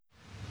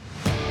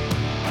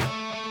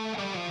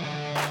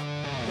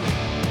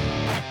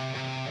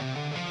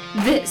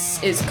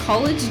This is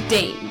College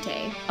Dame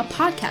Day, a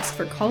podcast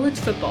for college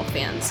football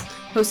fans,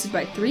 hosted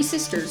by three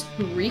sisters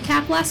who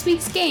recap last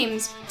week's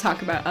games,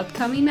 talk about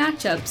upcoming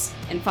matchups,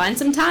 and find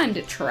some time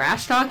to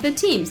trash talk the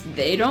teams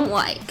they don't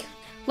like.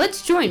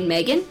 Let's join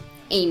Megan,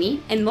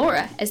 Amy, and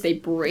Laura as they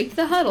break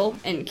the huddle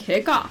and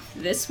kick off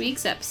this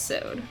week's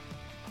episode.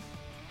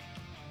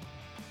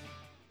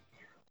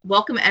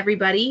 Welcome,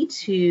 everybody,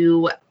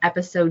 to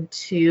episode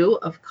 2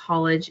 of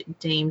College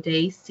Dame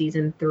Day,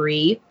 season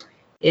 3.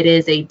 It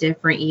is a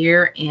different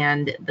year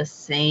and the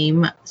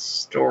same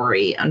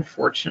story,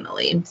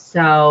 unfortunately.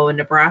 So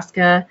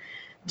Nebraska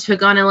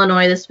took on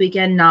Illinois this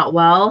weekend, not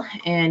well,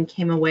 and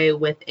came away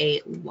with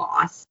a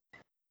loss.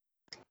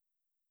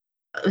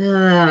 I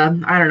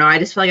don't know. I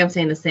just feel like I'm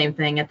saying the same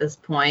thing at this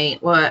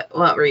point. What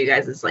were you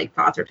guys'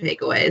 thoughts or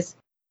takeaways?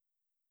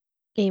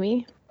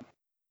 Amy?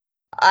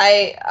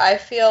 I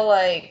feel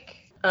like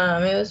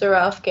it was a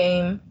rough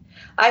game.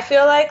 I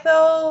feel like,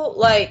 though,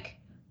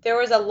 there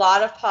was a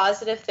lot of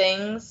positive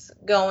things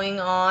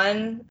going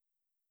on,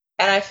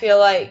 and I feel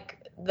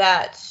like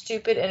that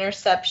stupid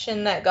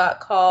interception that got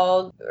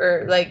called,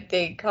 or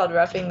they called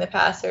roughing the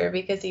passer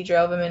because he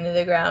drove him into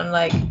the ground.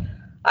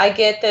 I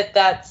get that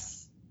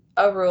that's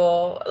a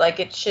rule,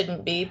 it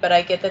shouldn't be, but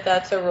I get that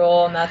that's a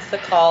rule and that's the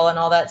call and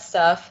all that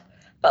stuff.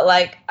 But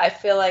I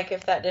feel like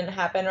if that didn't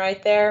happen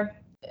right there,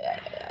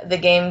 the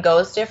game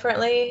goes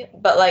differently.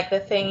 But the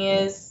thing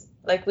is,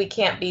 we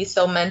can't be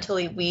so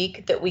mentally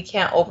weak that we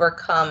can't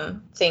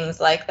overcome things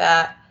like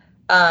that.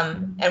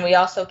 And we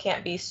also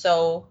can't be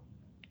so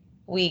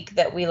weak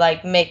that we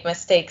make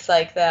mistakes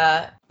like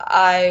that.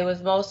 I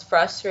was most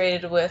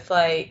frustrated with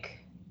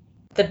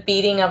the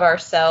beating of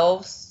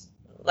ourselves.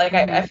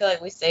 I feel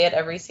like we say it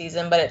every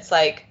season, but it's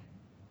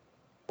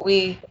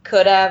we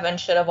could have and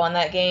should have won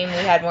that game. We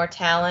had more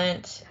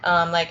talent.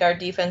 Our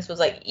defense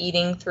was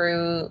eating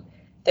through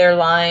their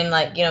line,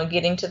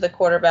 getting to the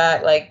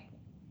quarterback,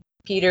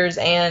 Peters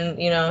and,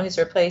 his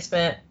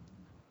replacement.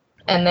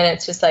 And then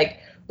it's just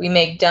we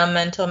make dumb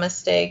mental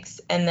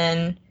mistakes and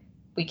then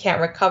we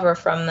can't recover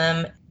from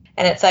them.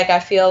 And it's I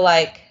feel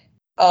like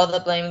all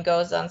the blame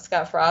goes on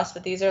Scott Frost,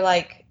 but these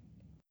are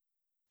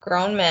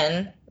grown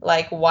men.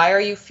 Why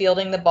are you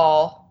fielding the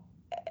ball,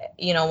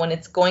 when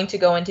it's going to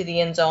go into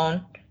the end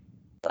zone?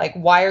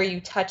 Why are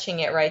you touching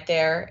it right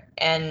there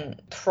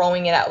and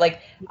throwing it out?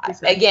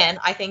 Again,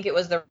 I think it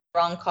was the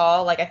wrong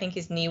call. I think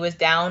his knee was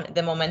down.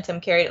 The momentum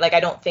carried it. I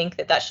don't think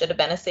that should have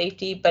been a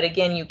safety. But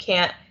again, you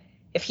can't,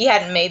 if he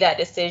hadn't made that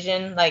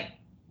decision,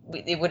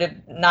 it would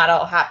have not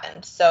all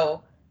happened.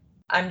 So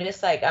I'm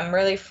just I'm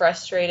really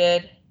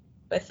frustrated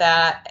with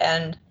that.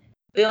 And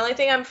the only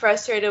thing I'm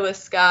frustrated with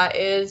Scott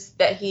is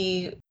that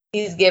he's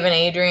given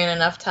Adrian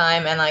enough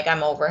time, and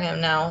I'm over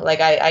him now.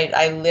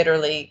 I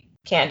literally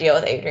can't deal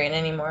with Adrian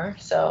anymore.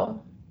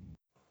 So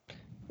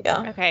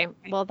yeah. Okay,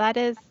 well, that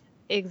is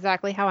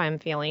exactly how I'm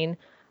feeling.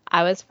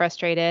 I was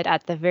frustrated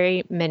at the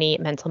very many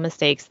mental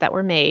mistakes that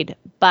were made,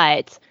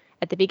 but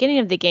at the beginning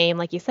of the game,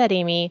 like you said,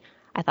 Amy,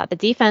 I thought the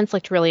defense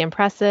looked really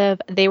impressive.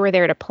 They were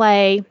there to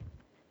play.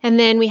 And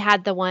then we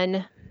had the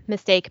one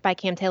mistake by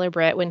Cam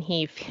Taylor-Britt when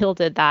he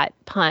fielded that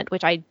punt,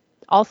 which I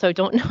also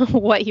don't know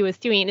what he was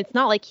doing. It's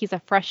not like he's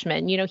a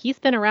freshman. He's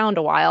been around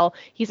a while.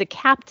 He's a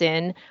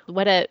captain.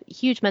 What a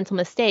huge mental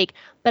mistake.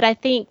 But I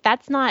think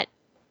that's not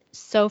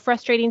so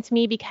frustrating to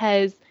me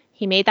because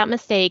he made that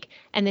mistake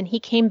and then he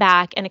came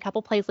back and a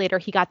couple plays later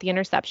he got the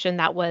interception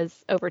that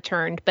was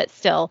overturned. But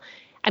still,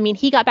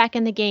 he got back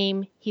in the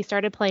game. He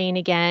started playing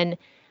again.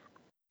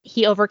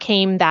 He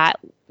overcame that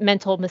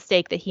mental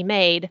mistake that he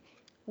made.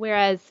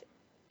 Whereas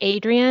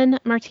Adrian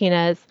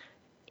Martinez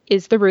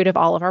is the root of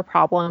all of our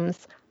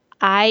problems.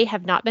 I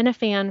have not been a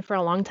fan for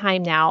a long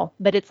time now,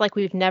 but it's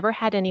we've never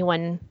had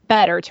anyone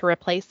better to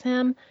replace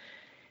him.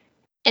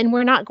 And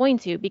we're not going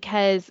to,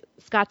 because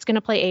Scott's going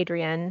to play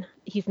Adrian.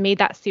 He's made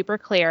that super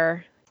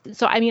clear.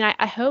 So,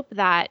 I hope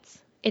that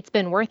it's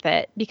been worth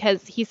it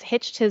because he's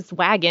hitched his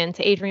wagon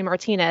to Adrian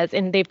Martinez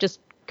and they've just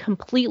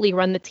completely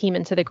run the team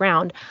into the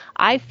ground.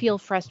 I feel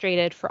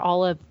frustrated for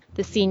all of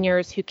the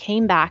seniors who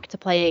came back to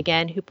play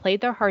again, who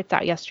played their hearts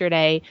out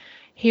yesterday,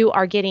 who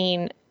are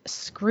getting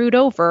screwed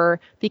over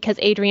because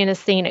Adrian is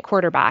staying at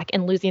quarterback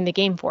and losing the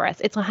game for us.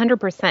 It's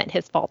 100%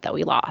 his fault that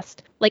we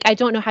lost. I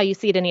don't know how you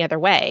see it any other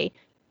way.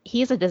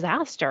 He's a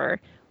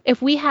disaster.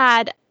 If we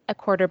had a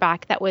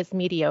quarterback that was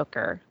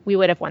mediocre, we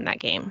would have won that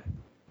game.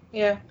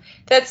 Yeah,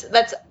 that's.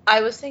 I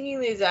was thinking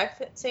the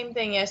exact same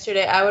thing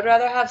yesterday. I would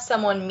rather have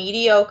someone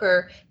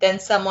mediocre than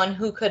someone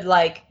who could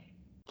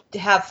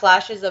have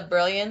flashes of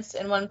brilliance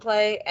in one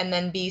play and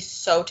then be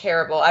so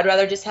terrible. I'd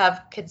rather just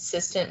have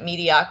consistent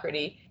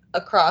mediocrity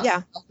across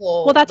the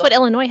whole. Well, that's what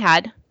Illinois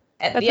had.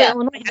 That's what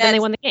Illinois had, and they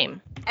won the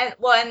game. And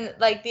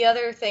the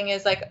other thing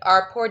is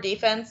our poor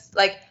defense.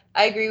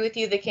 I agree with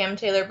you, the Cam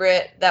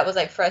Taylor-Britt, that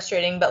was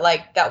frustrating, but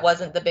that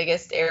wasn't the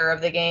biggest error of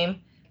the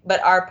game.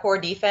 But our poor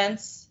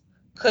defense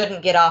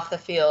couldn't get off the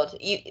field.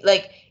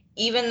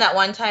 Even that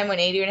one time when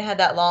Adrian had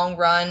that long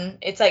run,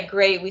 it's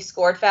great, we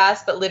scored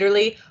fast, but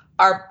literally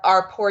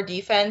our poor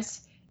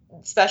defense,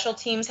 special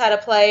teams had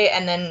to play,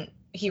 and then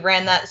he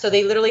ran that. So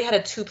they literally had a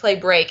 2-play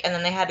break, and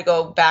then they had to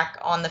go back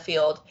on the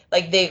field.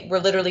 Like, they were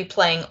literally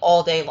playing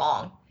all day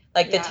long.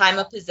 Like, the time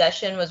of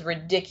possession was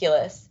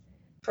ridiculous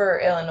for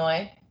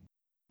Illinois.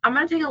 I'm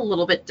going to take a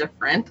little bit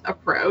different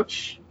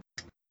approach.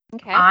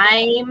 Okay.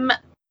 I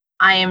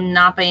am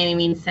not by any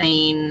means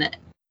saying,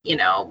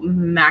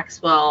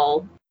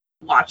 Maxwell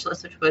watch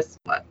list, which was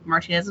what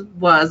Martinez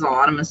was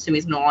on. I'm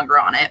assuming he's no longer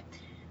on it.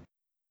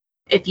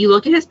 If you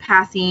look at his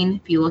passing,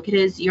 if you look at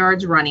his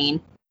yards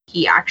running,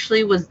 he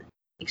actually was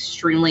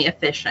extremely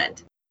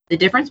efficient. The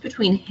difference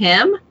between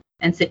him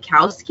and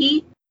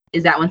Sitkowski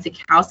is that when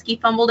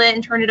Sitkowski fumbled it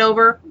and turned it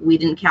over, we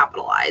didn't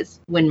capitalize.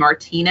 When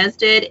Martinez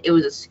did, it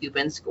was a scoop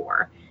and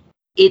score.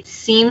 It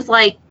seems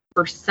like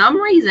for some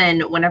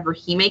reason, whenever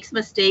he makes a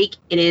mistake,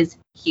 it is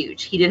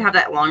huge. He did have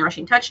that long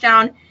rushing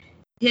touchdown.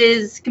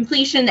 His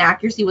completion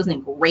accuracy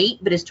wasn't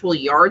great, but his total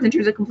yards in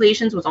terms of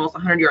completions was almost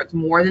 100 yards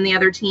more than the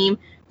other team.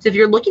 So if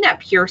you're looking at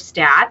pure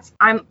stats,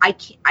 I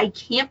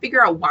can't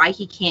figure out why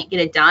he can't get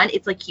it done.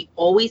 It's like he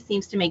always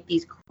seems to make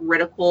these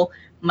critical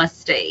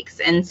mistakes.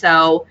 And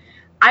so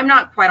I'm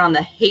not quite on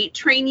the hate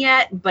train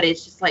yet, but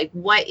it's just like,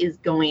 what is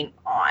going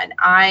on?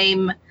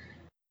 I'm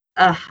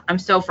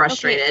so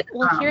frustrated. Okay.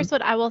 Well, here's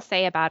what I will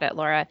say about it,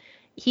 Laura.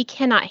 He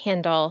cannot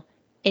handle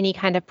any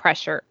kind of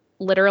pressure,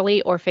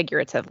 literally or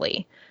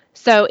figuratively.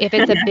 So if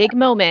it's a big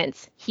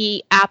moment,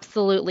 he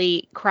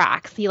absolutely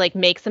cracks. He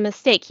makes a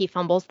mistake. He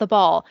fumbles the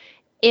ball.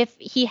 If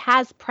he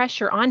has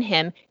pressure on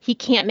him, he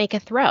can't make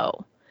a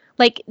throw.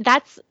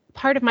 That's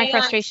part of my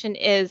frustration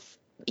is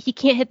he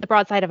can't hit the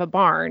broadside of a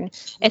barn,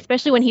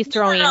 especially when he's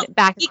throwing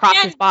back across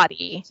his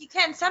body. He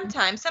can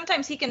sometimes.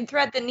 Sometimes he can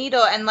thread the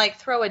needle and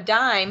throw a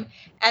dime,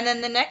 and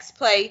then the next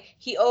play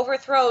he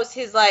overthrows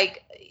his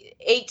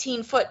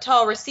 18-foot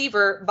tall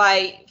receiver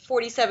by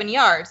 47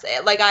 yards.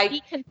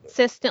 He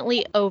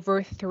consistently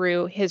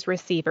overthrew his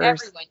receivers.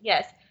 Everyone,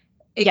 yes.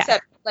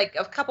 Except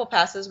a couple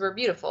passes were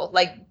beautiful.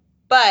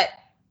 But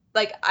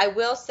I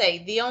will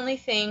say the only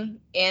thing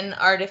in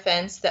our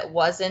defense that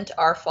wasn't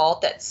our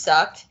fault that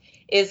sucked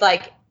is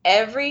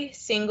every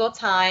single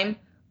time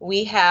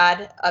we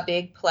had a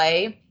big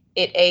play,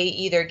 it A,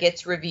 either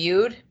gets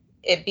reviewed,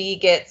 it B,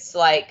 gets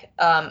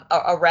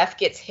a ref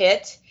gets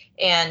hit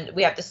and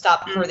we have to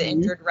stop for the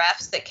injured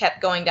refs that kept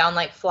going down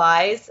like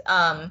flies.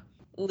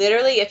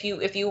 Literally,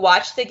 if you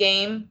watch the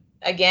game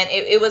again,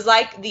 it was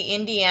like the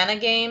Indiana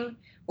game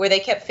where they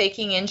kept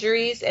faking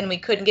injuries and we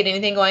couldn't get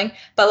anything going.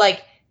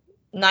 But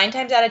 9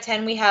 times out of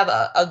 10, we have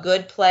a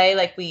good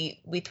play.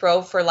 We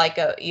throw for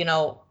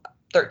a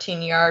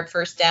 13-yard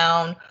first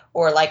down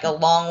or a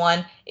long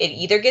one. It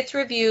either gets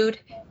reviewed,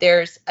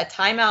 there's a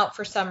timeout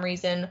for some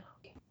reason.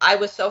 I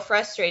was so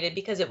frustrated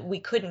because we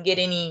couldn't get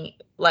any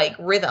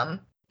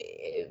rhythm.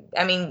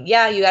 I mean,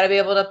 yeah, you got to be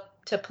able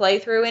to play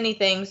through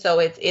anything, so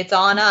it's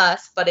on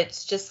us, but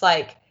it's just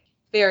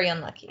very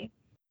unlucky.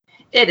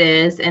 It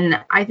is, and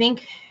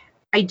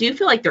I do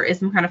feel like there is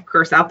some kind of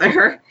curse out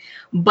there,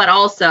 but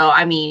also,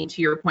 I mean,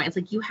 to your point,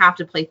 it's you have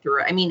to play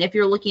through it. I mean, if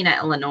you're looking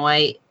at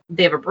Illinois,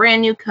 they have a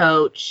brand new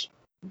coach.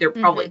 They're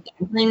probably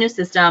playing a new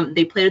system.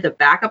 They played with a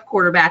backup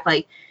quarterback.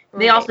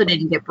 They also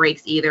didn't get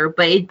breaks either,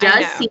 but it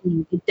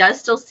does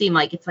still seem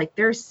like it's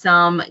there's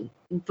some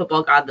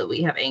football god that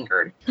we have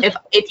angered.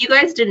 If you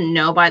guys didn't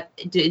know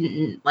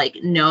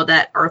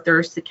that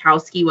Arthur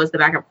Sitkowski was the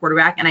backup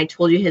quarterback and I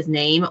told you his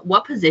name,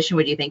 what position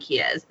would you think he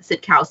is?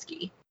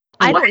 Sitkowski.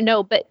 I don't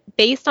know, but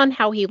based on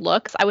how he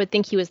looks, I would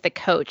think he was the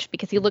coach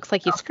because he looks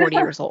like he's 40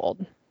 years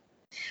old.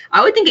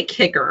 I would think a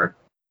kicker.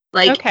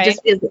 Okay.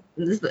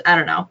 I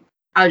don't know.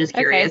 I was just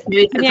curious.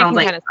 Maybe it sounds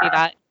I can kind of see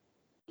that.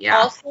 Yeah.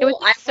 Also, it was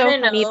I so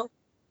want to funny. know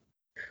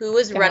who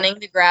was running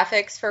the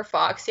graphics for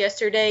Fox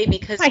yesterday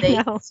because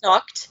they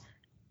sucked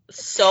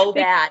so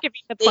bad.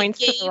 Giving the points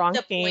they to gave the wrong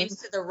the team. points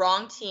to the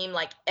wrong team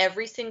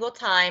every single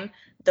time.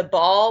 The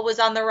ball was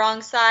on the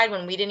wrong side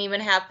when we didn't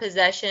even have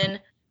possession.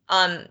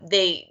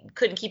 They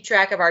couldn't keep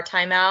track of our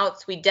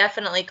timeouts. We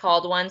definitely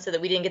called one so that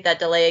we didn't get that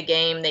delay of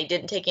game. They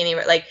didn't take any,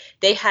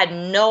 they had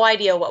no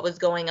idea what was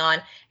going on.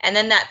 And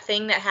then that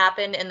thing that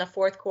happened in the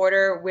fourth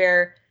quarter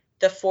where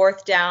the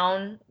fourth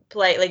down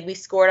play, we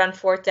scored on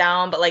fourth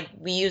down, but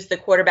we used the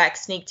quarterback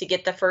sneak to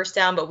get the first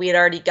down, but we had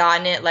already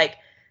gotten it.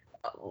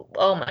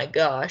 Oh my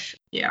gosh.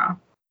 Yeah.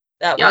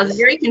 I was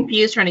very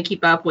confused trying to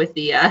keep up with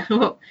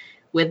the,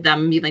 with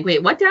them being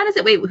wait, what down is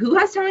it? Wait, who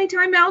has how many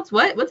timeouts?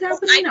 What's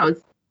happening?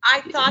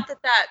 I thought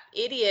that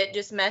idiot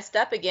just messed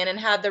up again and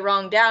had the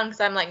wrong down because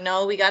I'm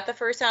no, we got the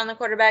first down on the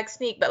quarterback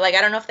sneak. But I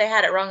don't know if they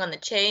had it wrong on the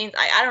chains.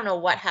 I don't know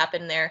what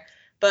happened there,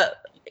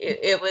 but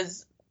it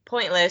was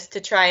pointless to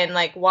try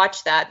and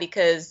watch that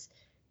because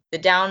the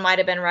down might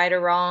have been right or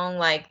wrong.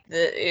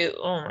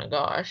 Oh my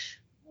gosh,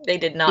 they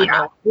did not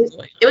know.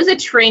 It was a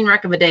train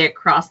wreck of a day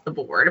across the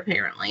board,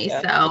 apparently.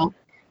 Yeah. So,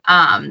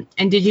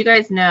 and did you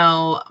guys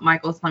know,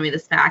 Michael's telling me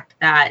this fact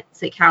that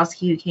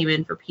Sitkowski, who came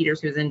in for Peters,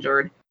 who was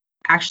injured,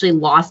 actually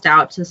lost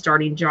out to the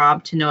starting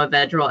job to Noah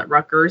Vedral at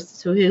Rutgers.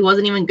 So he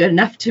wasn't even good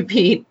enough to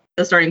be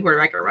the starting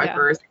quarterback at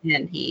Rutgers,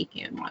 and he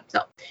came on.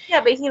 So yeah,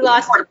 but he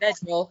lost to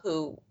Vedral,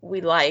 who we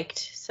liked.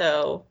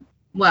 So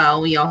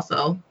Well, we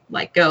also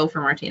let go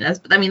for Martinez,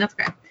 but I mean that's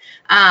okay.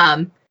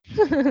 I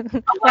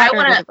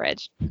want to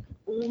bridge.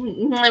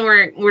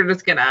 We're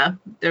just gonna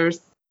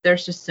there's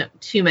just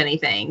too many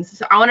things.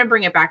 So I want to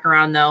bring it back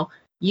around though.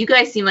 You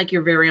guys seem like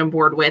you're very on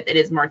board with it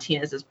is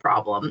Martinez's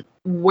problem.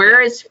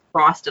 Where is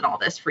Frost in all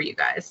this for you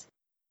guys?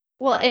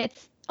 Well,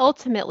 it's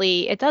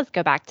ultimately it does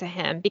go back to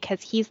him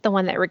because he's the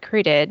one that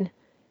recruited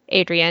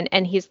Adrian,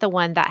 and he's the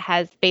one that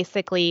has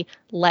basically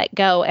let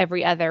go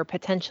every other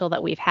potential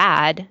that we've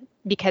had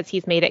because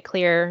he's made it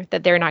clear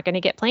that they're not going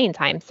to get playing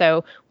time.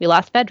 So we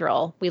lost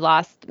Federal, we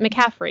lost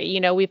McCaffrey.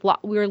 You know, we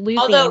were losing.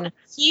 Although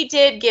he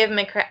did give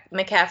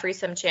McCaffrey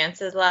some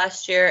chances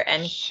last year,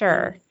 and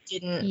sure, he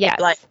didn't.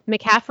 Yes,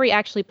 McCaffrey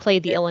actually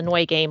played the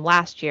Illinois game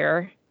last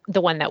year,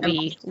 the one that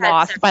we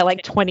lost by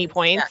like 20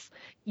 points.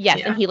 Yeah.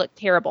 Yes, and he looked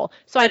terrible.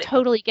 So I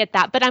totally get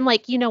that, but I'm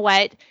like, you know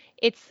what?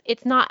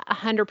 It's not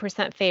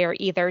 100% fair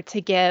either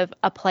to give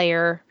a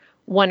player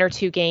 1 or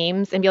 2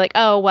 games and be like,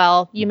 oh,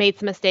 well, you made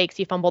some mistakes,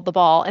 you fumbled the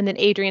ball. And then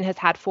Adrian has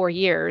had 4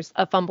 years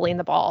of fumbling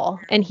the ball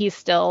and he's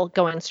still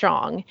going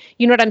strong.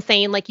 You know what I'm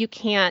saying? Like, you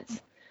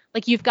can't,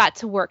 like, you've got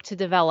to work to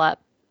develop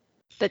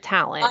the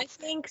talent. I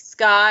think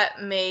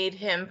Scott made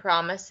him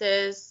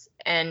promises,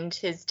 and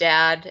his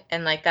dad,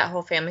 and like that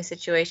whole family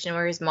situation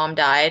where his mom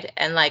died.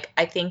 And like,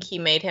 I think he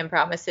made him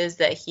promises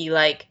that he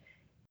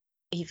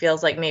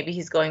feels like maybe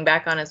he's going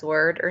back on his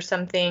word or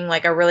something.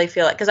 Like, I really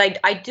feel like, because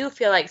I do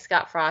feel like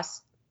Scott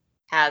Frost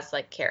has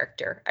like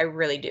character. I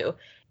really do.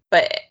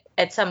 But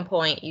at some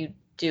point you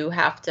do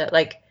have to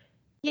like.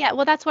 Yeah,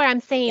 well, that's where I'm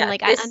saying,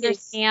 like, I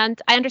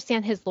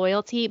understand his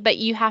loyalty, but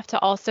you have to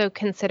also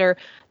consider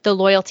the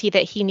loyalty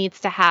that he needs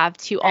to have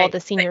to all the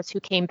seniors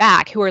who came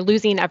back, who are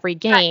losing every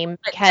game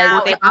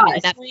because they have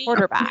enough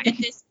quarterback. At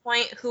this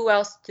point, who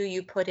else do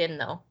you put in,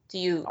 though?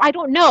 I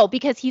don't know,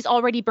 because he's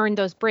already burned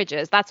those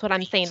bridges. That's what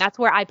I'm saying. That's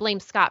where I blame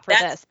Scott for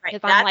this.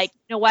 Because I'm like,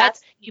 you know what?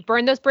 You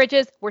burn those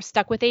bridges, we're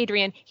stuck with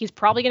Adrian. He's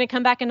probably going to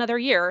come back another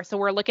year, so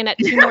we're looking at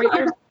 2 more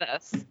years of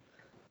this.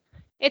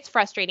 It's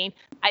frustrating.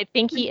 I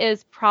think he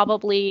is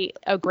probably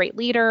a great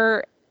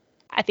leader.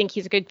 I think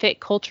he's a good fit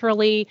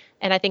culturally.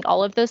 And I think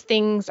all of those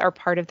things are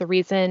part of the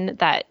reason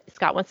that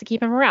Scott wants to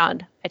keep him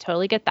around. I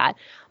totally get that.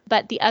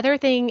 But the other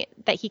thing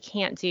that he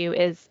can't do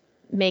is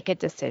make a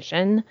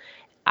decision.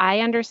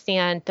 I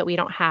understand that we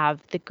don't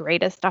have the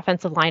greatest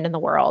offensive line in the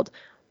world,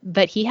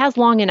 but he has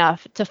long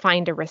enough to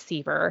find a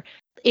receiver.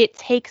 It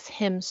takes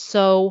him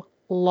so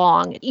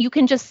long. You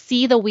can just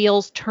see the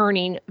wheels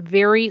turning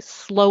very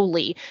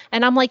slowly.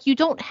 And I'm like, you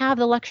don't have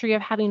the luxury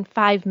of having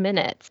 5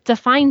 minutes to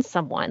find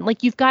someone.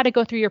 Like, you've got to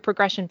go through your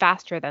progression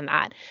faster than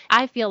that.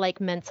 I feel like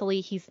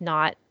mentally he's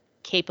not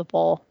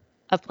capable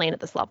of playing at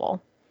this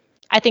level.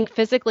 I think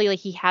physically, like,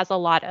 he has a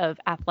lot of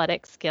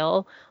athletic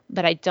skill,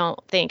 but I don't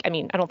think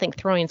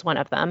throwing is one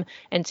of them.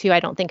 And 2,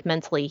 I don't think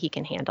mentally he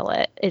can handle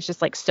it. It's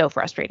just like so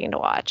frustrating to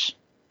watch.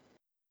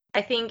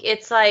 I think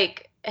it's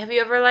like, have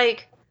you ever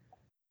like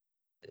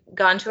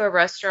gone to a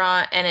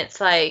restaurant and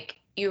it's like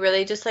you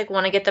really just like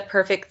want to get the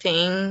perfect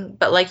thing,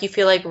 but like you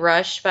feel like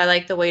rushed by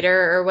like the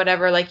waiter or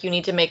whatever, like you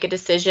need to make a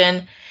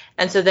decision,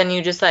 and so then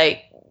you just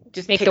make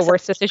the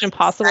worst decision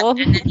possible,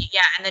 and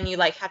then you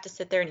like have to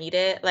sit there and eat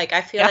it. Like,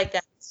 I feel like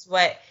that's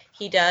what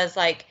he does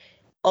like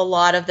a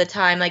lot of the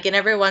time. Like, and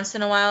every once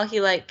in a while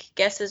he like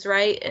guesses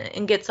right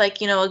and gets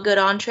like, you know, a good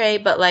entree,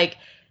 but like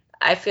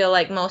I feel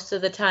like most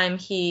of the time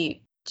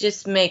he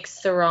just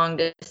makes the wrong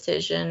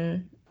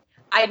decision.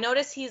 I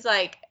noticed he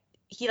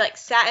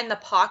sat in the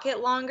pocket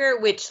longer,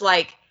 which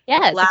like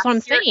that's what I'm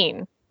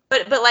saying.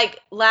 But like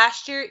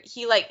last year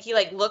he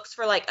looks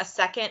for like a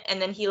second and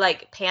then he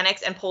like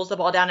panics and pulls the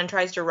ball down and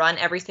tries to run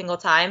every single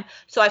time.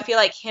 So I feel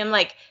like him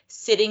like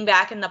sitting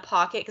back in the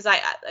pocket, because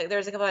there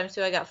was a couple times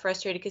too I got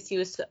frustrated because he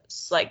was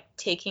like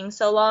taking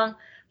so long.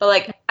 But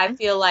like I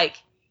feel like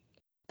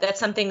that's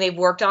something they've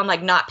worked on,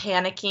 like not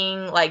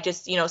panicking, like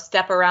just, you know,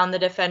 step around the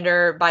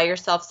defender by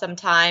yourself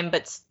sometime,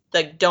 but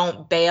like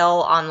don't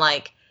bail on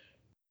like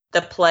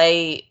the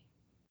play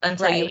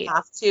until you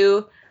have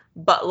to.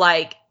 But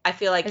like I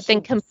feel like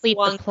then complete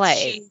the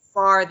play too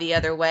far the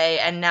other way,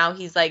 and now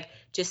he's like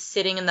just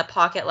sitting in the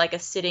pocket like a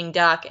sitting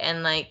duck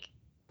and like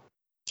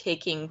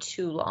taking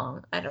too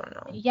long. I don't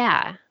know.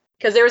 Yeah,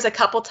 because there was a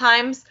couple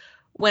times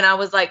when I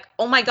was like,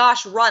 oh my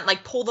gosh, run,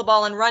 like pull the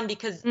ball and run,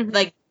 because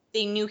like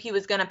they knew he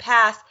was gonna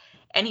pass,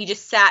 and he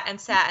just sat,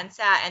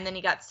 and then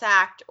he got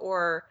sacked,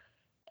 or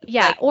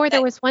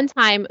there was one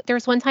time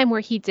where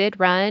he did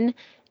run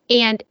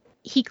and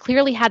he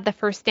clearly had the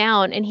first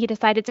down and he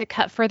decided to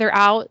cut further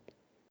out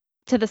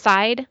to the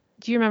side.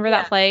 Do you remember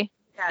that play?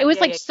 Yeah, it was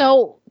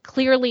so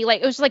clearly,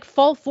 like, it was just like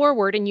fall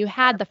forward and you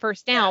had the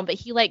first down, but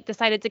he like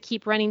decided to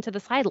keep running to the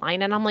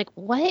sideline. And I'm like,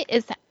 what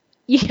is that?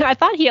 Yeah, I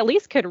thought he at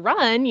least could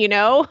run, you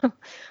know?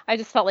 I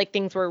just felt like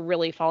things were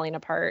really falling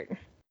apart.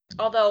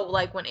 Although,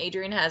 like, when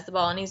Adrian has the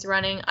ball and he's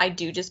running, I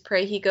do just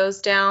pray he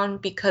goes down,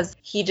 because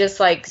he just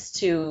likes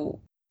to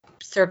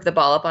serve the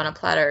ball up on a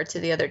platter to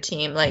the other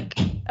team. Like,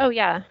 oh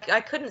yeah,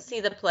 I couldn't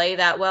see the play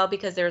that well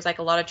because there was like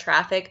a lot of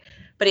traffic,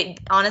 but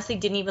it honestly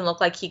didn't even look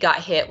like he got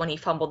hit when he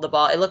fumbled the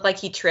ball. It looked like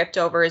he tripped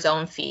over his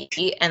own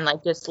feet and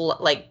like just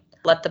like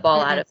let the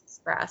ball out of his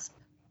grasp.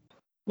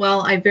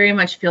 Well, I very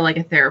much feel like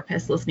a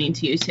therapist listening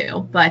to you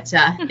too, but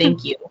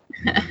thank you.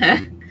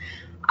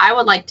 I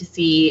would like to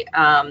see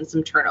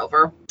some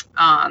turnover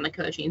on the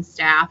coaching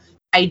staff.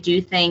 I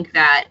do think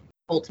that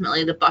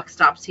ultimately the buck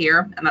stops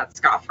here, and that's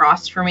Scott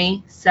Frost for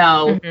me.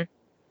 So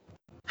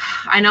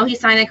I know he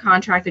signed a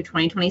contract through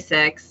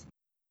 2026.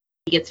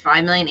 He gets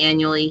 $5 million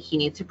annually. He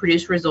needs to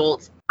produce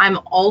results. I'm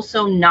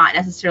also not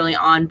necessarily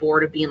on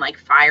board of being like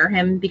fire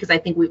him, because I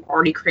think we've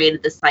already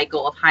created this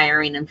cycle of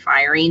hiring and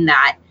firing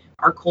that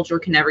our culture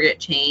can never get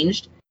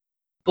changed.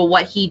 But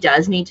what he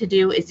does need to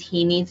do is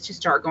he needs to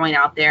start going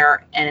out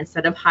there, and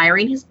instead of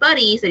hiring his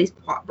buddies that he's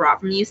brought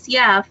from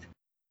UCF,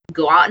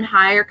 go out and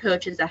hire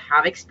coaches that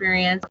have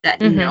experience,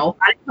 that know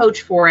how to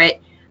coach for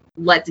it.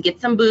 Let's get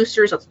some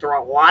boosters. Let's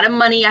throw a lot of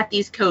money at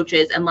these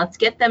coaches, and let's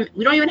get them.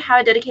 We don't even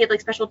have a dedicated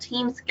like special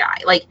teams guy.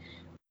 Like,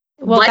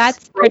 well,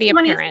 that's pretty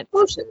apparent.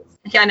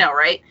 Yeah, I know,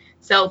 right?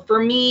 So for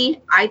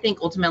me, I think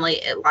ultimately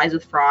it lies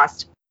with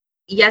Frost.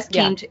 Yes,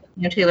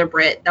 Taylor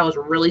Britt, that was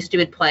a really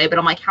stupid play, but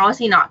I'm like, how is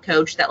he not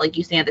coached that like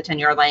you stand at the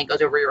 10-yard line and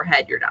goes over your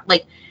head, you're done?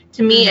 Like,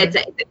 to me, it's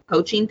a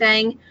coaching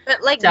thing.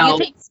 But like, do you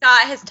think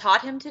Scott has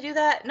taught him to do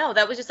that? No,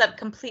 that was just a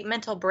complete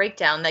mental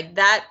breakdown. Like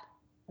that.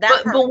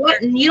 But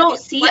what you don't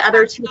see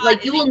other teams,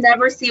 like you will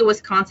never see a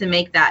Wisconsin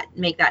make that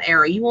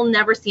error. You will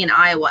never see an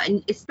Iowa,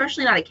 and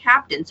especially not a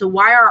captain. So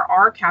why are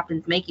our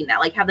captains making that?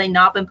 Like, have they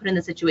not been put in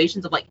the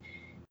situations of like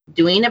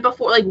doing it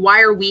before? Like,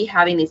 why are we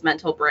having these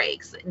mental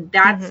breaks?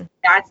 That's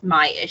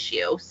my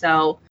issue.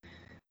 So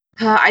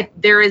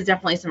there is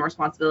definitely some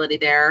responsibility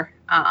there.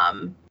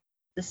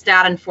 The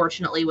stat,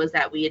 unfortunately, was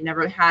that we had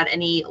never had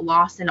any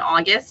loss in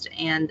August,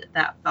 and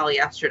that fell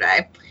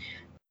yesterday.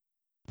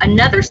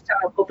 Another stat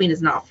I'm hoping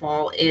does not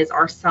fall is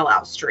our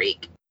sellout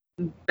streak.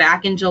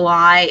 Back in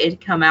July, it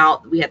had come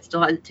out. We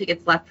still had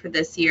tickets left for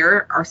this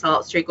year. Our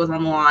sellout streak was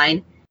on the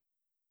line.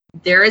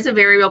 There is a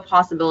very real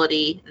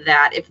possibility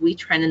that if we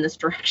trend in this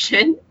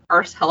direction,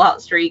 our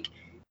sellout streak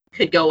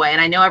could go away. And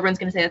I know everyone's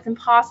going to say that's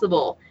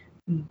impossible,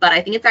 but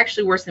I think it's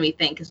actually worse than we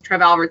think, because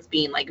Trev Albert's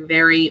being like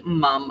very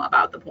mum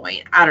about the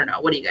point. I don't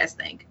know. What do you guys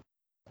think?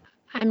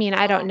 I mean,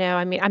 I don't know.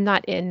 I mean, I'm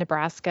not in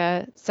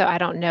Nebraska, so I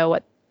don't know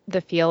what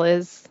the feel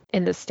is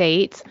in the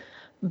state,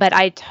 but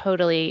I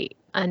totally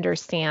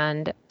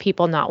understand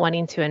people not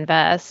wanting to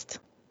invest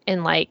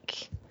in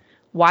like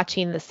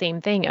watching the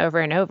same thing over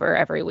and over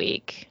every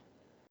week.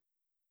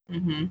 I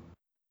mean,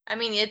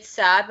 it's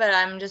sad, but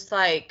I'm just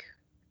like,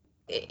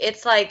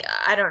 it's like,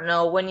 I don't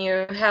know, when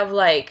you have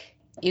like,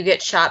 you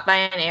get shot by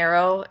an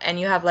arrow and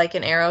you have like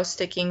an arrow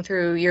sticking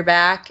through your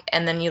back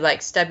and then you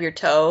like stub your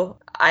toe.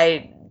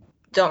 I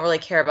don't really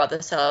care about the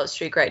sellout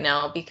streak right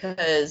now,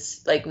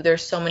 because like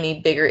there's so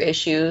many bigger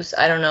issues.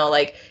 I don't know,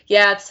 like,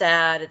 yeah, it's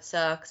sad, it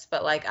sucks,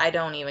 but like I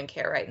don't even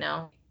care right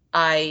now.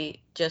 I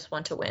just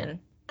want to win.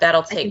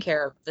 That'll take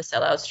care of the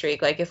sellout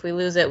streak. Like if we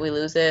lose it, we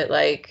lose it.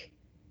 Like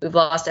we've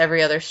lost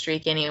every other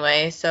streak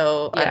anyway,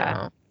 so I don't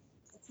know.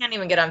 I can't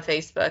even get on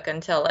Facebook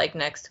until like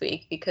next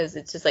week, because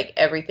it's just like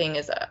everything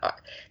is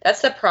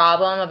that's the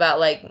problem about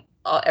like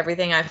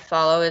everything I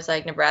follow is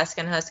like Nebraska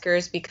and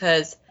Huskers,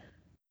 because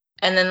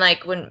and then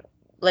like when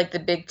like the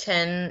Big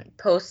Ten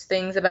posts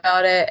things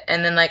about it,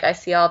 and then like I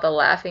see all the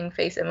laughing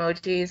face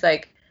emojis,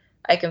 like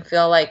I can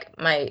feel like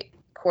my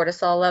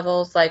cortisol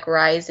levels like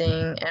rising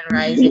and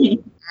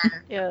rising.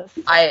 Yes.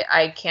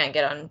 I can't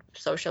get on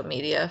social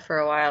media for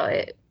a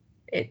while.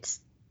 It's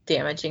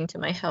damaging to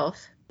my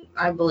health.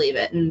 I believe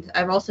it. And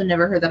I've also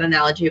never heard that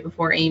analogy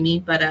before,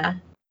 Amy, but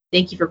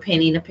thank you for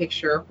painting a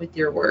picture with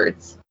your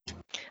words.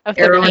 Of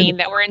the pain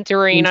that we're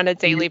enduring on a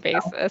daily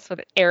basis with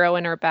an arrow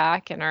in our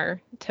back and our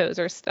toes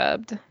are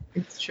stubbed.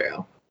 It's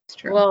true. It's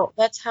true. Well,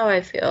 that's how I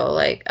feel.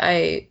 Like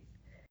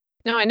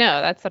No, I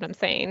know. That's what I'm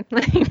saying.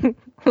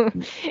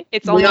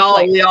 It's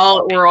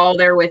we're all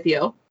there with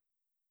you.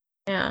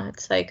 Yeah,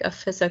 it's like a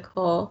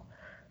physical.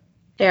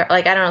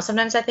 Like I don't know.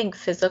 Sometimes I think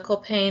physical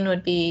pain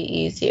would be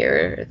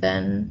easier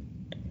than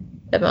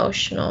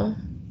emotional.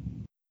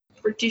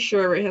 Pretty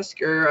sure every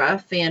Husker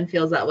fan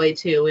feels that way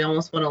too. We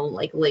almost want to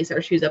like lace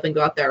our shoes up and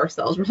go out there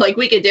ourselves. We're like,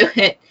 we could do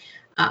it.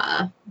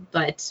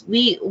 But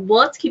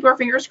let's keep our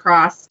fingers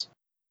crossed.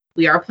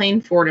 We are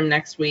playing Fordham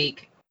next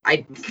week.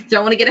 I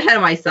don't want to get ahead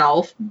of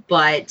myself,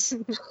 but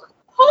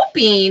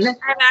hoping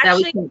that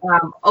we can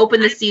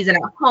open the season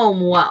at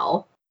home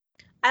well.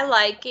 I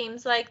like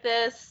games like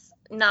this,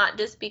 not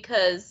just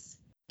because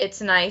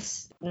it's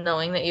nice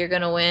knowing that you're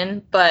going to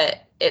win,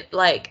 but it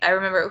like, I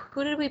remember,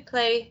 who did we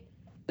play?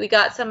 We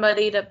got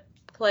somebody to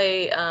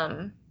play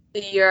the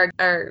year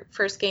our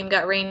first game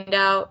got rained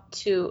out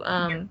to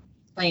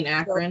playing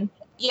Akron.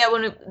 Yeah,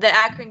 when the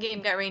Akron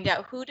game got rained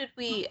out, who did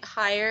we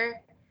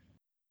hire?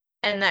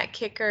 And that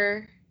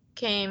kicker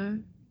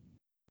came,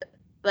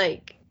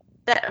 like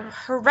that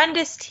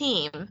horrendous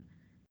team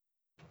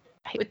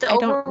with the I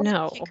don't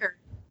know. Kicker.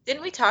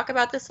 Didn't we talk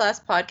about this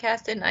last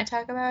podcast? Didn't I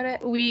talk about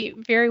it? We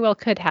very well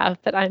could have,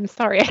 but I'm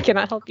sorry I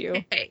cannot help you.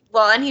 Okay.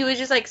 Well, and he was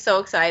just like so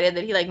excited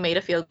that he like made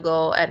a field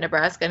goal at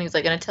Nebraska, and he was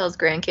like going to tell his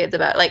grandkids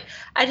about it. Like,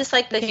 I just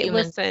like the Okay,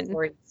 human listen.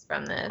 stories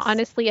from this.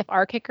 Honestly, if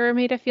our kicker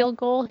made a field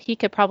goal, he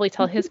could probably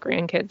tell his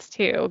grandkids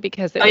too,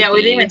 because it Oh yeah, would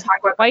we be didn't even talk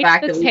about the quite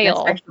fact the that we missed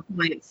tale. extra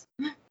points.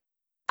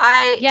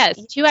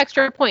 Yes, 2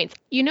 extra points.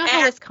 You know how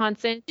And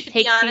Wisconsin to be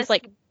takes these honest-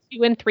 like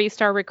 2 and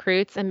 3-star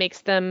recruits and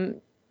makes them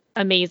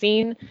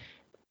amazing?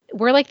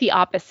 We're like the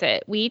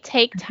opposite. We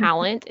take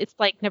talent. It's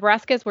like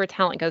Nebraska is where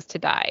talent goes to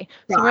die.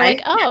 So we're like,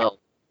 Right. oh,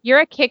 you're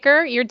a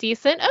kicker, you're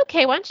decent.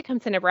 Okay, why don't you come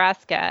to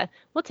Nebraska?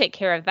 We'll take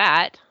care of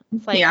that.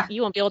 It's like Yeah.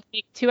 you won't be able to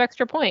make 2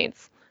 extra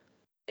points.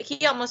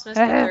 He almost missed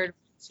the third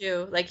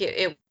too. Like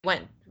it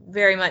went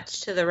very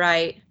much to the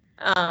right.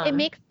 It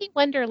makes me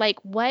wonder, like,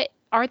 what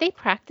are they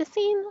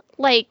practicing?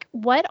 Like,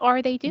 what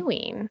are they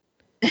doing?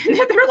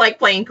 They're like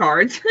playing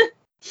cards.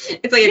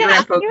 It's like a Yeah,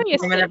 grand poker seriously.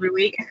 tournament every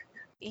week.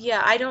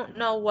 Yeah, I don't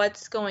know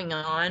what's going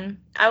on.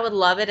 I would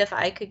love it if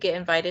I could get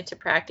invited to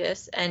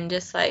practice and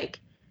just like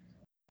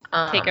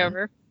Take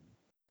over.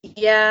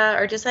 Yeah,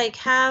 or just like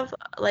have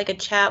like a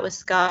chat with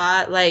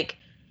Scott. Like,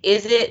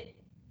 is it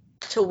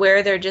to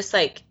where they're just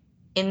like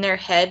in their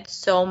head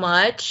so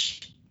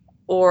much,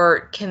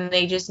 or can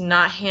they just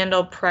not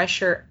handle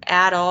pressure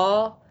at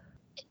all?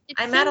 It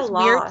I'm at a seems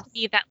weird loss. to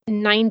me that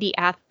 90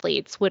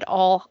 athletes would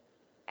all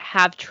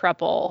have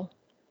trouble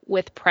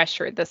with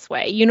pressure this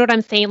way. You know what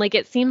I'm saying? Like,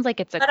 it seems like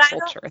it's a But I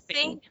culture don't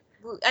thing.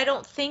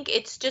 think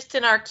it's just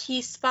in our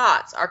key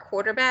spots, our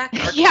quarterback.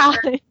 Our Yeah.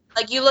 kicker.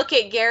 Like you look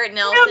at Garrett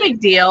No Nelson, big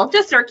deal.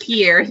 Just our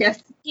key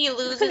areas. he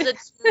loses a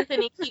tooth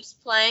and he keeps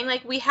playing.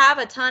 Like we have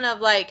a ton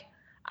of like,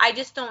 I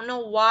just don't know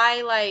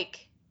why.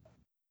 Like,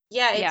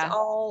 yeah, it's Yeah.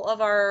 all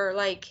of our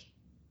like,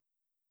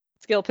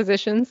 Skill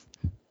positions.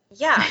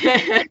 yeah,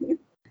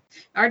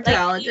 Our like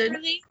talented.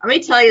 literally, Let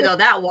me tell you though,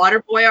 that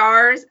water boy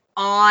ours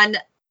on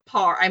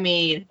par. I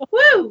mean,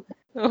 woo!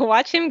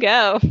 Watch him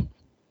go.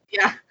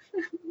 Yeah.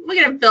 Look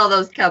at him fill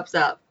those cups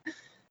up.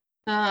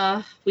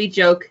 We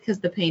joke because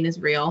the pain is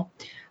real.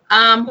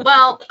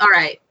 Well, all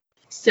right.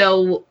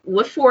 So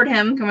with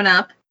Fordham coming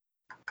up,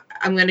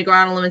 I'm going to go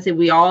out on a limb and say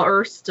we all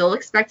are still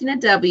expecting a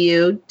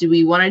W. Do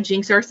we want to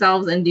jinx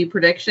ourselves and do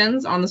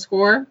predictions on the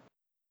score?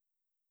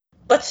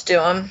 let's do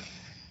them.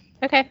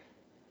 Okay.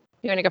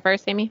 You want to go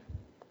first, Amy?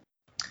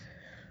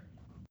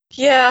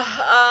 Yeah,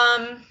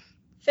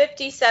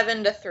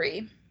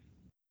 57-3.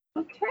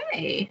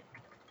 Okay.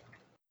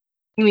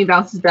 Amy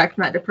bounces back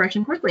from that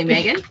depression quickly,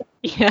 Megan.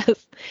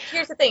 Yes.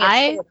 Here's the thing,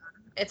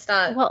 it's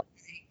not. Well,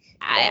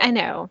 I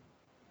know.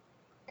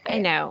 I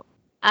know.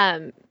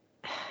 I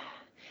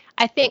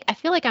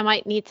feel like I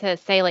might need to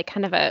say like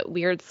kind of a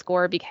weird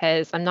score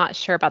because I'm not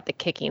sure about the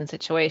kicking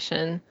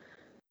situation.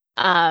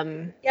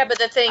 Yeah, but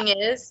the thing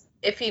is,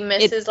 if he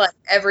misses like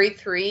every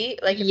 3,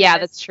 like if he Yeah,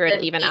 misses, that's true. It'd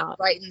then even it out.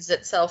 lightens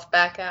itself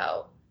back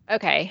out.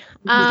 Okay.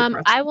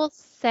 depressing. I will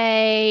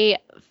say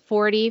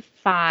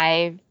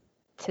 45-10.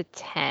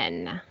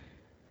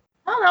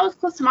 Oh, that was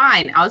close to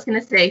mine. I was going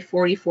to say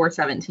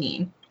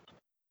 44-17.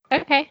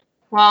 Okay.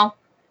 Well,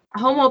 a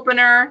home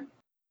opener.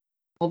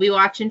 We'll be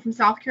watching from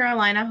South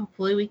Carolina.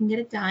 Hopefully we can get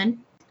it done.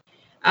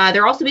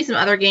 There'll also be some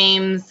other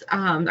games.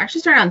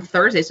 Actually starting on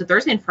Thursday. So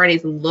Thursday and Friday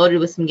is loaded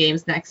with some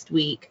games next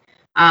week.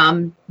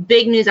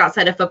 Big news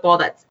outside of football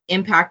that's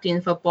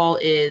impacting football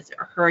is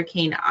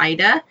Hurricane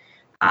Ida.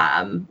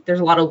 There's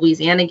a lot of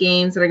Louisiana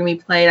games that are going to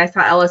be played. I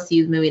saw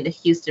LSU is moving to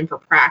Houston for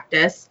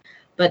practice,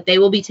 but they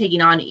will be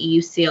taking on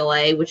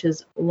UCLA, which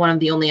is one of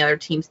the only other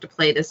teams to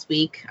play this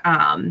week.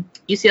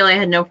 UCLA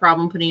had no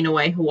problem putting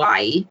away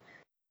Hawaii.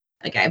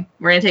 Okay,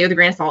 we're going to take it with a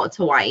grain of salt. It's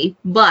Hawaii.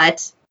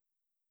 But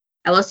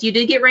LSU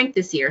did get ranked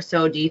this year,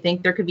 so do you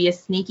think there could be a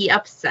sneaky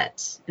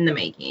upset in the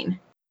making?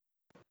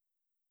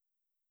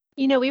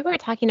 You know, we were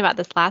talking about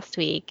this last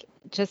week,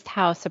 just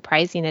how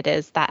surprising it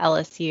is that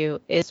LSU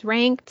is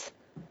ranked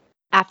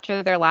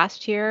after their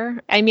last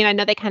year. I mean, I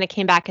know they kind of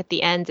came back at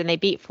the end and they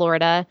beat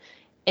Florida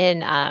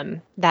in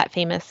that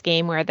famous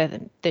game where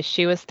the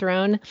shoe was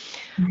thrown.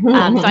 So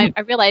I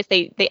realized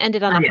they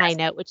ended on a high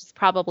note, which is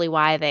probably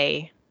why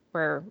they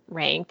were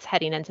ranked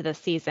heading into the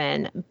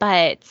season.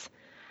 But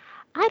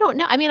I don't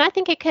know. I mean, I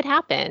think it could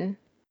happen.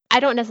 I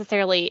don't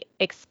necessarily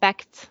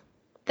expect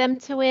them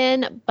to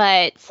win,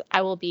 but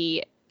I will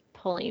be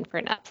pulling for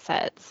an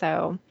upset.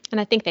 So,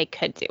 and I think they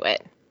could do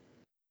it.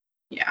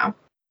 Yeah.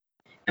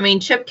 I mean,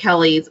 Chip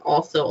Kelly's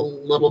also a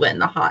little bit in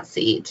the hot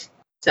seat.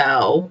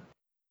 So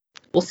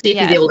we'll see if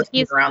he's able to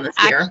stick around this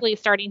year. Actually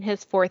starting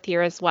his 4th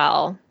year as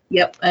well.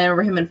 Yep. I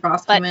remember him and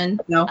Frost come in.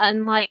 So.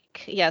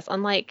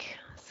 Unlike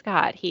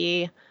Scott,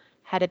 he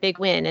had a big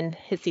win in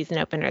his season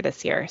opener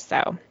this year.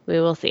 So we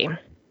will see.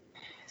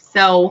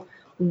 So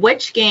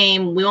which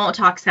game, we won't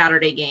talk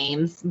Saturday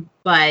games,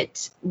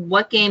 but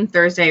what game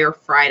Thursday or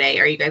Friday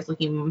are you guys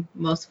looking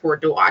most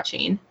forward to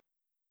watching?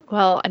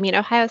 Well, I mean,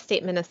 Ohio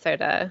State,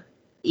 Minnesota.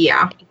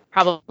 Yeah.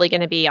 Probably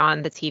going to be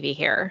on the TV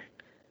here.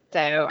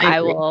 So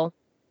I will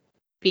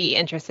be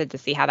interested to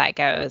see how that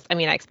goes. I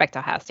mean, I expect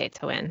Ohio State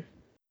to win.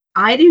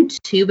 I do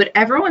too, but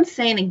everyone's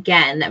saying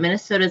again that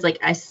Minnesota's like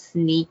a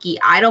sneaky.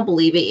 I don't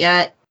believe it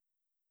yet.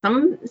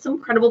 Some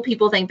credible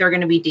people think they're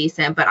going to be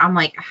decent, but I'm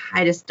like,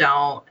 I just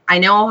don't. I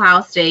know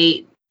Ohio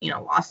State,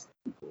 lost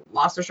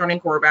their starting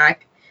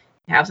quarterback,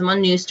 have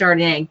someone new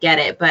starting. I get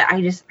it, but I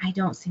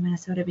don't see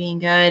Minnesota being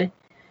good.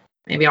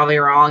 Maybe I'll be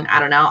wrong. I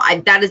don't know.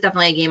 That is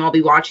definitely a game I'll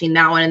be watching,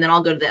 that one, and then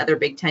I'll go to the other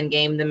Big Ten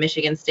game, the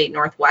Michigan State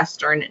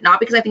Northwestern. Not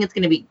because I think it's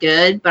going to be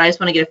good, but I just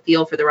want to get a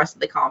feel for the rest of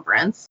the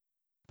conference.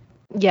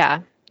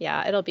 Yeah,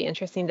 it'll be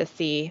interesting to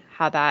see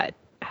how that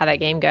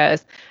game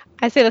goes.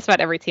 I say this about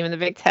every team in the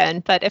Big Ten,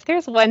 but if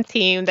there's one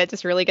team that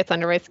just really gets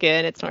under my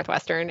skin, it's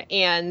Northwestern.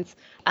 And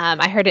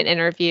I heard an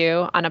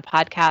interview on a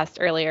podcast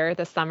earlier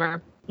this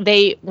summer.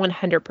 They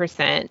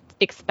 100%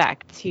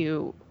 expect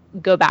to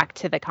go back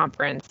to the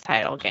conference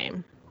title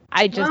game.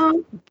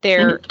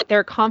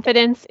 Their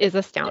confidence is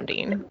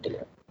astounding.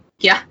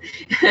 Yeah.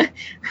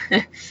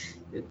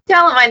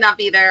 Talent might not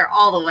be there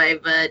all the way,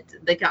 but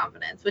the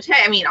confidence, which,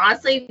 hey, I mean,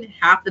 honestly,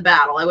 half the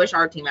battle. I wish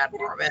our team had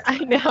more of it. I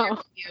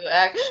know. You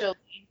actually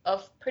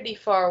of pretty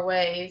far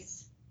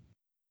ways.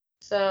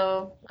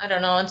 So, I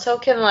don't know. And so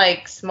can,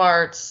 like,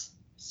 smarts.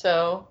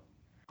 So.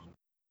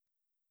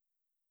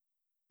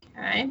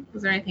 Okay.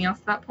 Was there anything else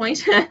at that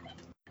point?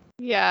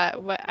 Yeah,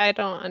 I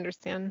don't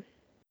understand.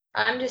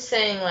 I'm just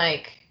saying,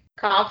 like,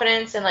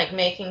 confidence and, like,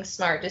 making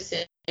smart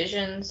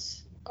decisions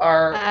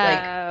are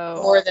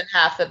like more than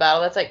half the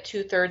battle. That's like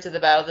 2/3 of the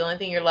battle. The only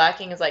thing you're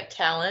lacking is like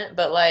talent,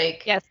 but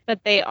like yes,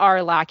 but they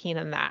are lacking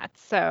in that.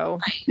 So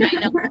I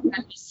know.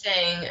 I'm just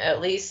saying,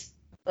 at least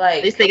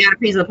they got a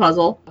piece of the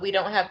puzzle. We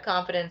don't have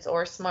confidence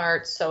or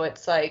smart, so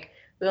it's like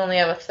we only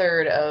have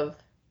 1/3 of.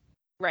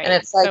 Right. And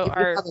it's like, if you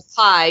have a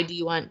pie, do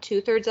you want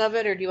 2/3 of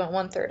it or do you want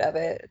 1/3 of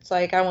it? It's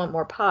like, I want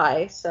more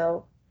pie.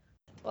 So.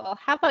 Well,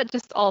 how about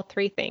just all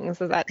three things?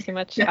 Is that too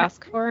much to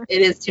ask for?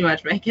 It is too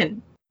much,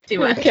 Megan. Too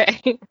much.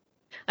 Okay.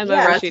 I'm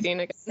overshooting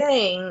again.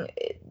 Saying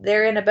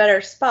they're in a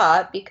better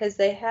spot because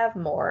they have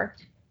more.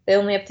 They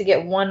only have to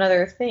get one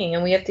other thing,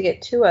 and we have to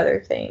get two other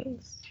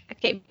things.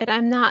 Okay, but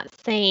I'm not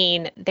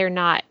saying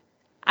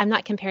I'm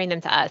not comparing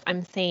them to us.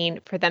 I'm saying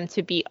for them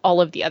to beat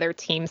all of the other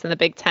teams in the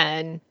Big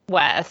Ten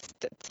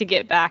West to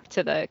get back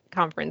to the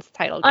conference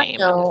title game.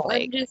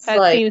 That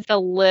seems a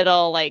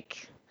little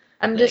like.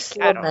 I'm just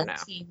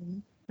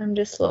lamenting. I'm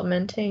just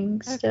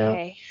lamenting still.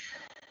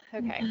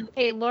 Okay.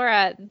 Hey,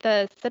 Laura,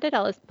 the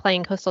Citadel is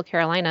playing Coastal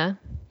Carolina.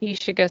 You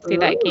should go see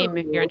that game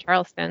if you're in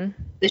Charleston.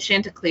 The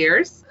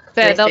Chanticleers?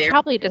 So they'll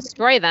probably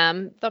destroy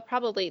them. The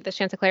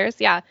Chanticleers,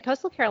 yeah.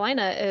 Coastal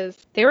Carolina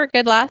they were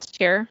good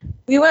last year.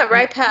 We went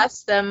right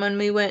past them when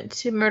we went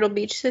to Myrtle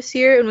Beach this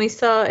year, and we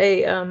saw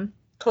a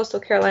Coastal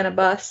Carolina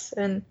bus,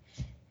 and,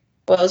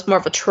 well, it was more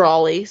of a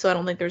trolley, so I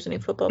don't think there's any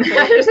football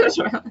players.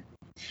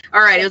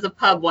 All right, it was a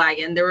pub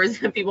wagon. There was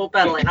people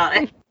pedaling on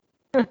it.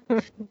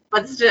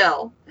 But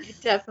still. It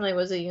definitely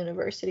was a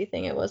university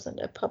thing. It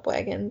wasn't a pub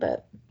wagon,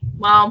 but.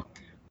 Well,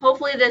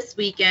 hopefully this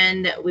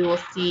weekend we will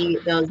see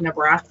those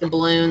Nebraska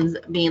balloons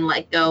being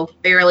let go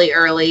fairly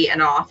early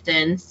and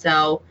often.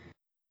 So,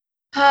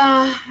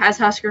 as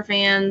Husker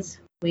fans,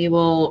 we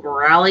will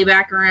rally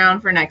back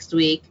around for next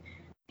week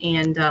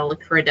and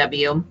look for a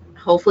W.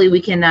 Hopefully we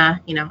can,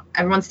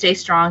 everyone stay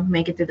strong,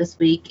 make it through this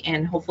week,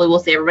 and hopefully we'll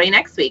see everybody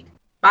next week.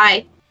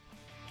 Bye.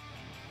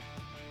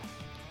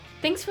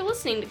 Thanks for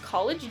listening to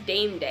College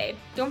Dame Day.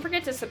 Don't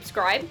forget to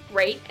subscribe,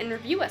 rate, and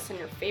review us on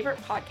your favorite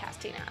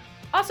podcasting app.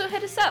 Also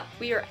hit us up.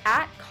 We are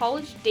at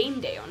College Dame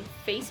Day on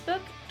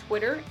Facebook,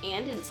 Twitter,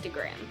 and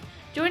Instagram.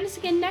 Join us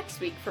again next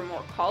week for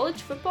more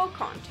college football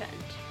content.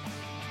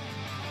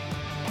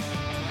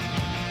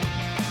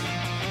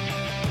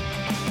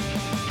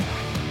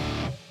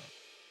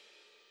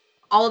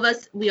 All of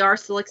us, we are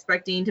still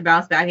expecting to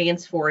bounce back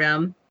against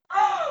Fordham.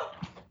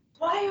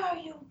 Why are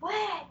you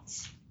wet?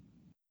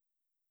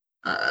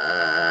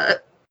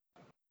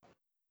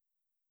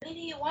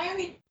 Lydia, why are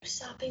you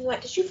sopping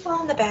wet? Did you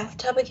fall in the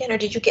bathtub again, or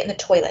did you get in the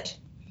toilet?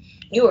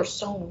 You are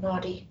so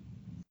naughty.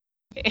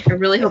 I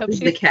really hope it's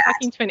the cat.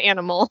 Talking to an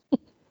animal.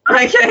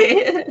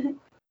 Okay.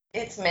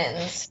 It's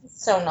Mittens.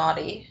 So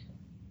naughty.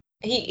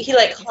 He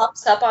like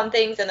hops up on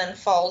things and then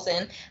falls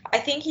in. I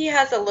think he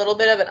has a little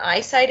bit of an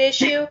eyesight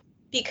issue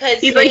because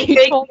he's like faking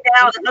it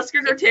out. The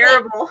Huskers are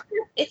terrible.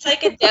 It's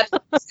like a depth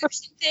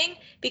perception thing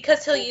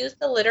because he'll use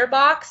the litter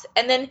box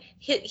and then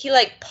he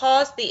like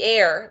paws the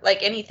air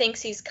and he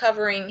thinks he's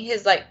covering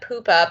his like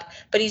poop up,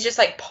 but he's just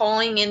like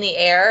pawing in the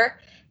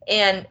air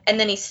and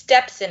then he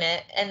steps in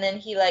it and then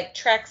he like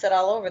tracks it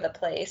all over the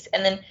place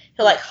and then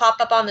he'll like hop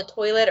up on the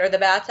toilet or the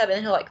bathtub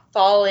and he'll like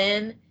fall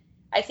in.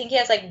 I think he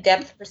has like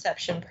depth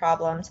perception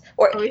problems.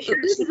 Or are we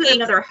sure this is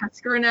another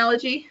Husker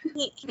analogy?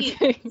 He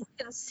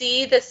can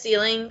see the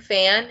ceiling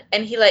fan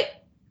and he like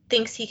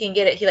thinks he can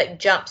get it. He like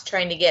jumps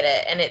trying to get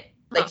it and it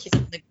like he's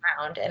on the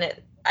ground and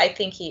it. I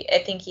think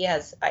he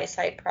has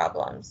eyesight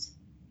problems.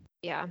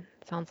 Yeah,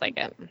 sounds like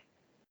it.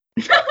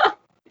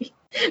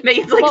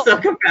 Megan's like so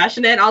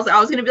compassionate. I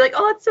was gonna be like,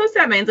 oh, that's so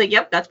sad. Megan's like,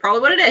 yep, that's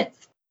probably what it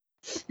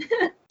is.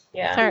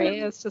 Yeah. Sorry,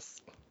 it's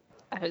just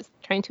I was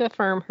trying to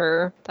affirm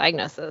her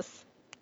diagnosis.